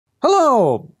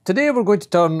Hello! Today we're going to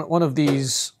turn one of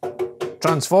these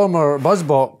transformer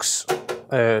buzzbox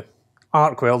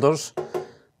arc welders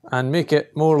and make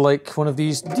it more like one of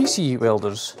these DC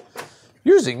welders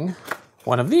using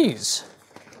one of these.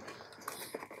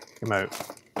 Came out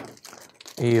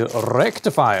a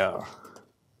rectifier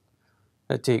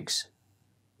that takes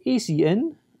AC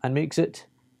in and makes it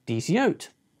DC out.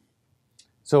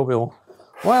 So we'll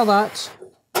wire that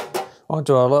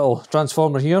onto our little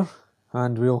transformer here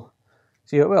and we'll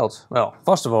see how it welds. Well,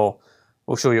 first of all,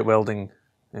 we'll show you it welding,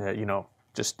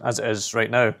 just as it is right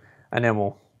now, and then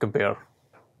we'll compare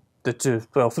the two,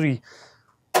 well, three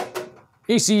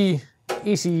AC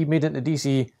made into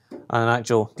DC, and an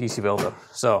actual DC welder.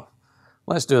 So,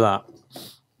 let's do that.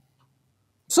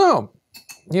 So,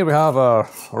 here we have our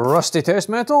rusty test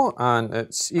metal, and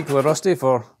it's equally rusty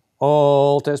for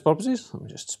all test purposes. Let me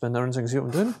just spin that around so you can see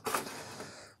what I'm doing.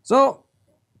 So,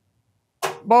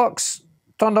 box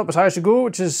turned up as high as you go,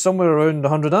 which is somewhere around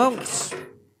 100 amps,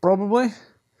 probably.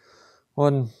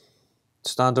 One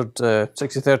standard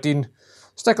 6013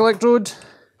 stick electrode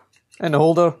in the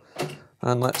holder,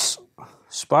 and let's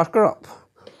spark her up.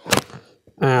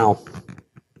 Ow.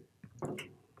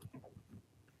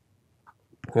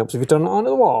 Helps if you turn it onto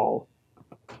the wall.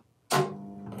 There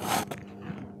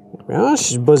we are,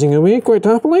 she's buzzing away quite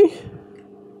happily.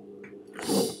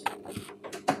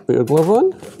 Put your glove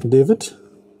on, David.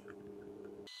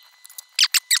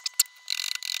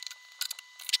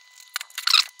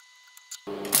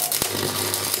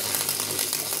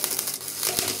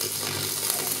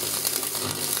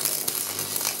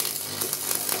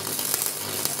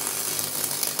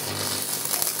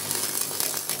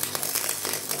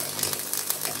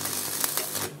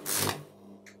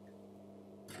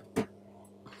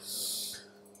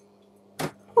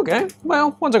 Okay,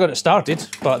 well, once I got it started,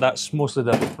 but that's mostly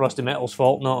the rusty metal's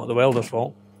fault, not the welder's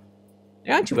fault. The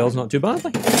actual welds not too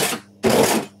badly. Let's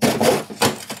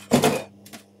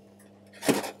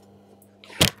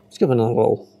give it another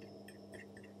roll.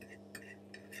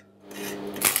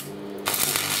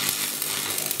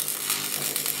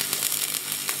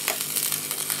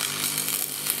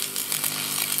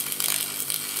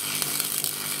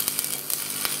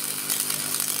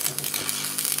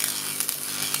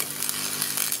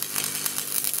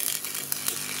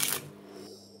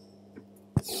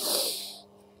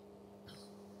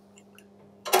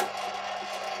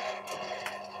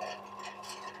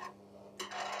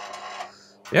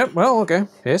 Yep, well, okay,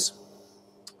 yes.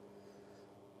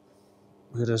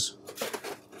 Where is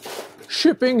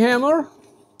shipping hammer?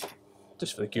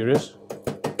 Just for the curious.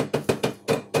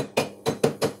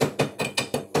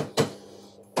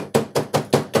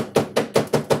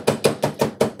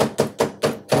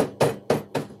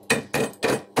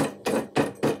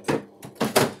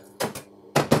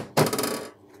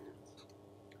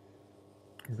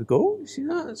 Here we go, you see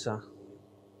that? It's a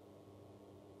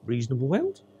reasonable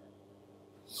weld.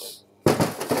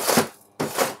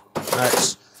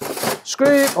 Let's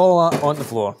scrape all that on the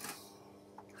floor.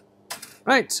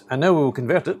 Right, and now we will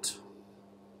convert it.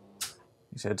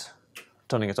 He said,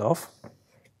 turning it off.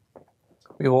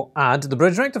 We will add the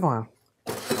bridge rectifier.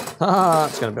 Haha,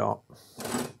 it's going to be hot.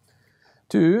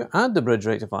 To add the bridge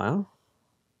rectifier,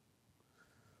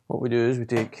 what we do is we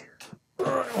take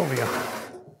over here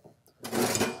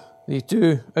the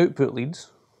two output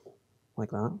leads, like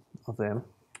that, of them.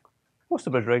 What's the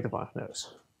bridge rectifier? There it is.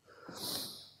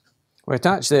 We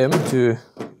attach them to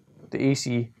the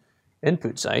AC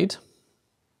input side,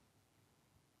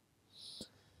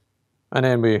 and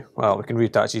then we can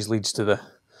reattach these leads to the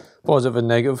positive and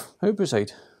negative output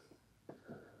side.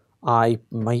 I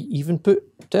might even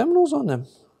put terminals on them.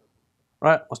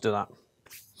 Right, let's do that.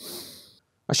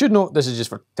 I should note this is just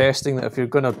for testing, that if you're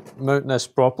going to mount this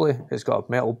properly, it's got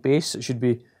a metal base. It should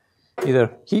be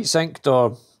either heat sinked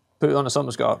or put it onto something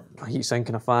that's got a heat sink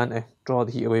and a fan to draw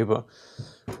the heat away, but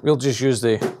we'll just use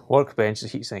the workbench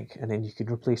as heat sink, and then you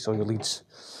can replace all your leads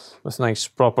with nice,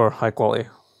 proper, high quality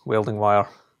welding wire,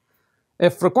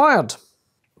 if required.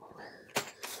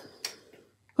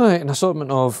 Right, an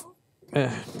assortment of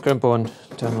crimp-on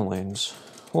terminal ends.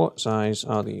 What size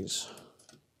are these?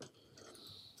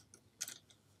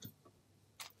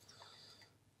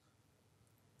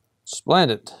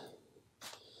 Splendid.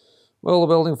 Will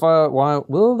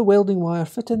the welding wire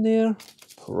fit in there?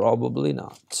 Probably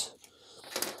not.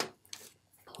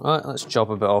 Right, let's chop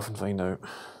a bit off and find out.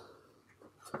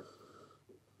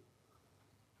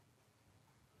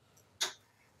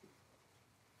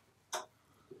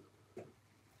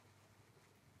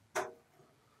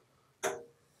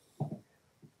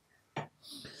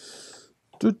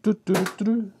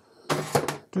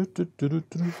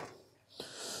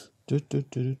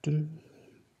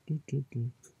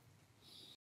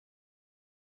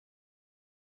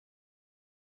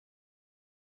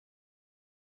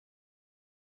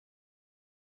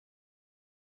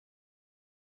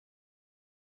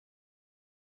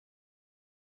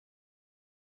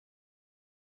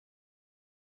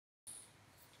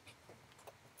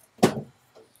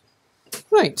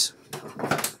 Right,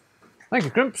 thank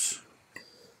you, crimps.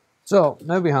 So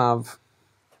now we have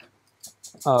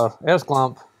our earth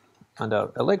clamp and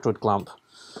our electrode clamp,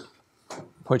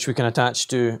 which we can attach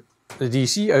to the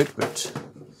DC output.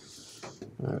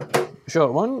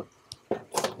 Short one,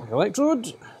 the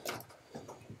electrode,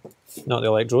 not the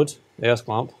electrode, the earth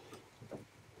clamp.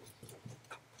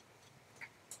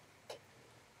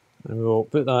 And we'll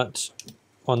put that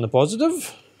on the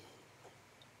positive.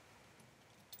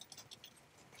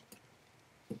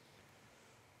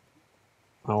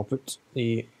 I'll put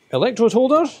the electrode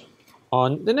holder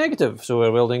on the negative. So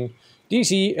we're welding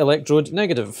DC electrode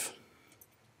negative.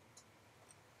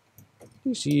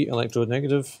 DC electrode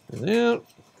negative in there.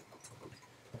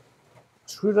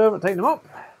 Screwdriver, tighten them up.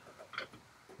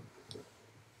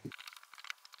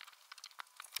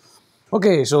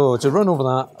 Okay, so to run over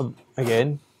that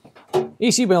again,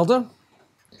 AC welder,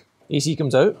 AC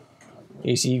comes out,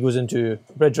 AC goes into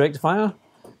bridge rectifier,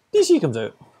 DC comes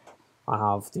out. I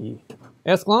have the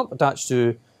earth clamp attached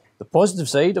to the positive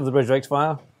side of the bridge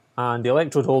rectifier and the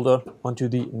electrode holder onto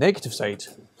the negative side.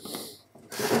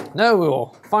 Now we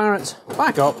will fire it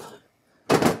back up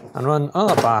and run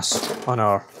another pass on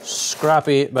our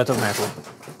scrappy bit of metal.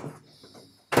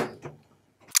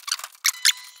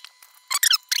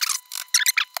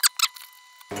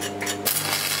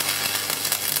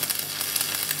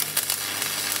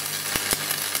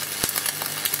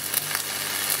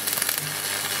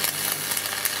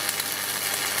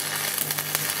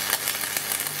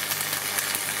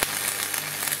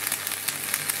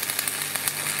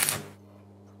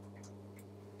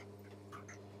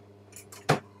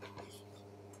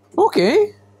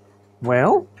 Okay,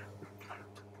 well,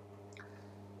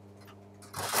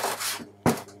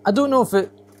 I don't know if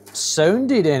it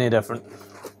sounded any different,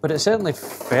 but it certainly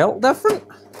felt different.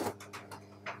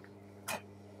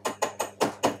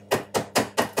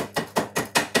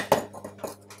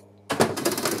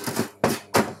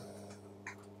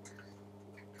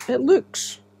 It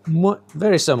looks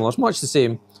very similar, it's much the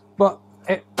same, but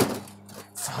I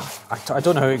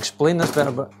don't know how to explain this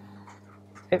better, but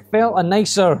it felt a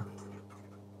nicer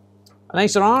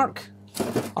arc.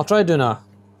 I'll try doing a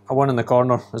one in the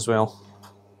corner as well,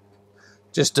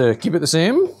 just to keep it the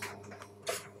same.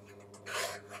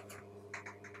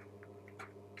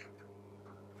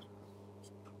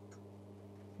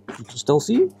 You can still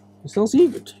see? You still see?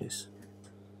 Good. Yes.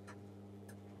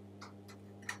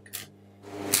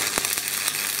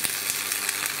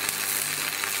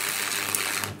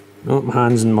 Oh, my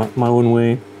hand's in my own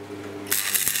way.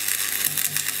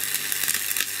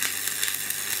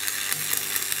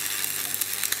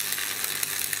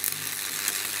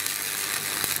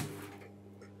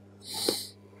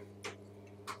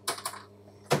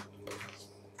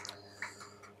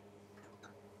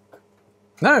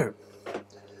 Now,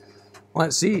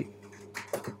 let's see.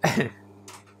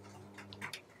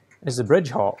 Is the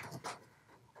bridge hot?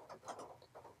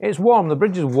 It's warm. The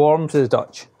bridge is warm to the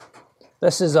touch.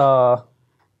 This is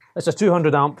it's a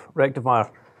 200 amp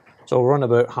rectifier, so we'll run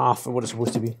about half of what it's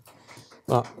supposed to be.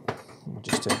 But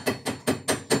just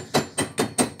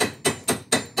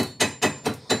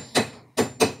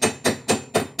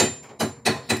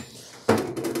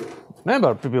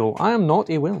remember, people, I am not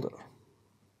a welder.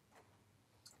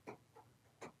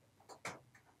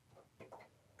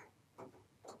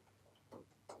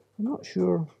 I'm not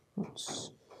sure.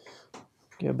 Let's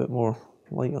get a bit more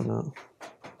light on that.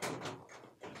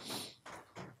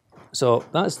 So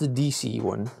that's the DC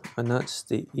one, and that's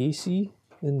the AC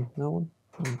in that one.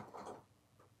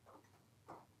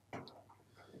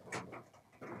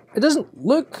 It doesn't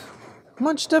look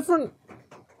much different.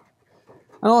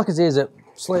 And all I can say is it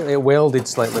welded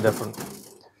slightly different.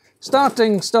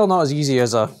 Starting, still not as easy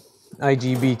as a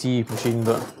IGBT machine,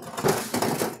 but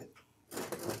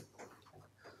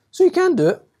so you can do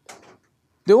it.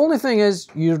 The only thing is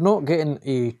you're not getting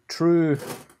a true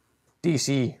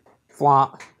DC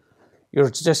flat. You're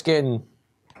just getting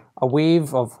a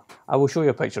wave of, I will show you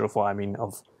a picture of what I mean,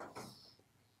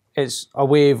 it's a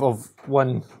wave of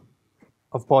one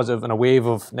of positive and a wave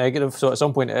of negative, so at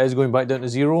some point it is going back down to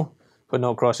zero, but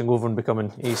not crossing over and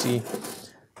becoming AC,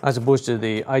 as opposed to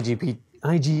the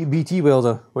IGBT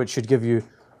welder, which should give you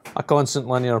a constant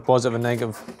linear positive and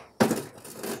negative.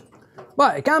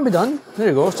 But it can be done. There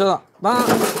you go. So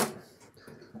that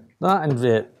and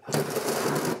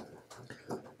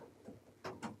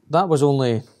that was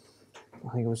only, I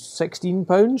think it was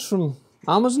 £16 from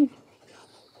Amazon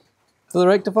for the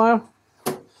rectifier.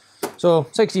 So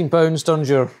 £16 turns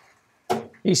your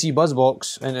AC buzz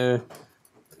box into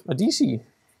a DC.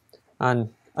 And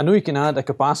I know you can add a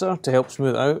capacitor to help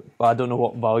smooth it out, but I don't know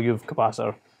what value of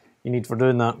capacitor you need for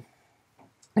doing that.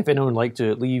 If anyone would like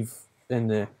to leave in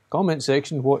the comment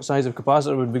section what size of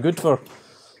capacitor would be good for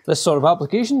this sort of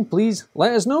application, please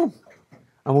let us know,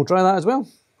 and we'll try that as well.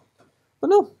 But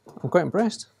no, I'm quite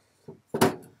impressed.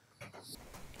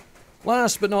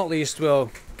 Last but not least,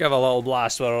 we'll give a little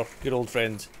blast with our good old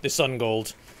friend, the Sun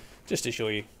Gold, just to show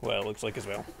you what it looks like as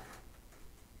well.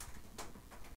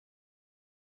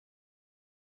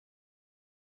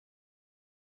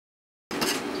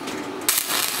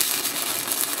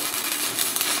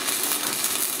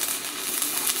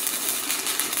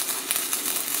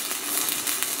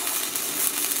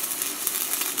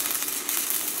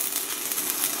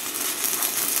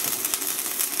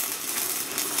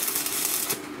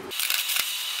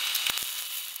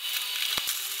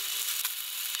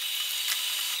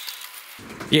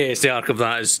 Yes, the arc of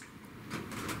that is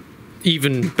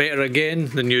even better again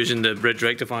than using the bridge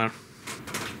rectifier.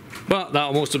 But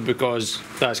that'll mostly be because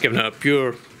that's giving it a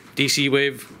pure DC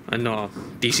wave and not a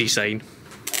DC sine.